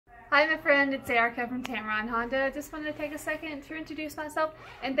Hi my friend, it's Erika from Tameron Honda. I just wanted to take a second to introduce myself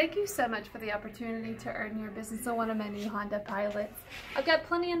and thank you so much for the opportunity to earn your business on one of my new Honda Pilots. I've got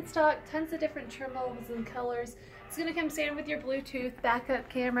plenty in stock, tons of different trim levels and colors. It's going to come standard with your Bluetooth, backup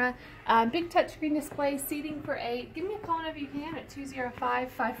camera, big touchscreen display, seating for 8. Give me a call whenever you can at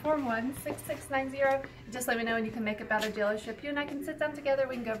 205-541-6690. Just let me know when you can make it out of dealership. You and I can sit down together,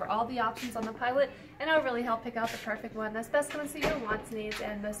 we can go over all the options on the Pilot, and it'll really help pick out the perfect one that's best going to suit your wants, needs,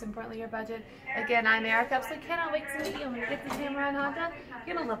 and most importantly your budget. Again, I'm Erika, absolutely cannot wait to meet you. When you get to Tameron Honda,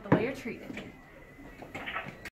 you're going to love the way you're treated.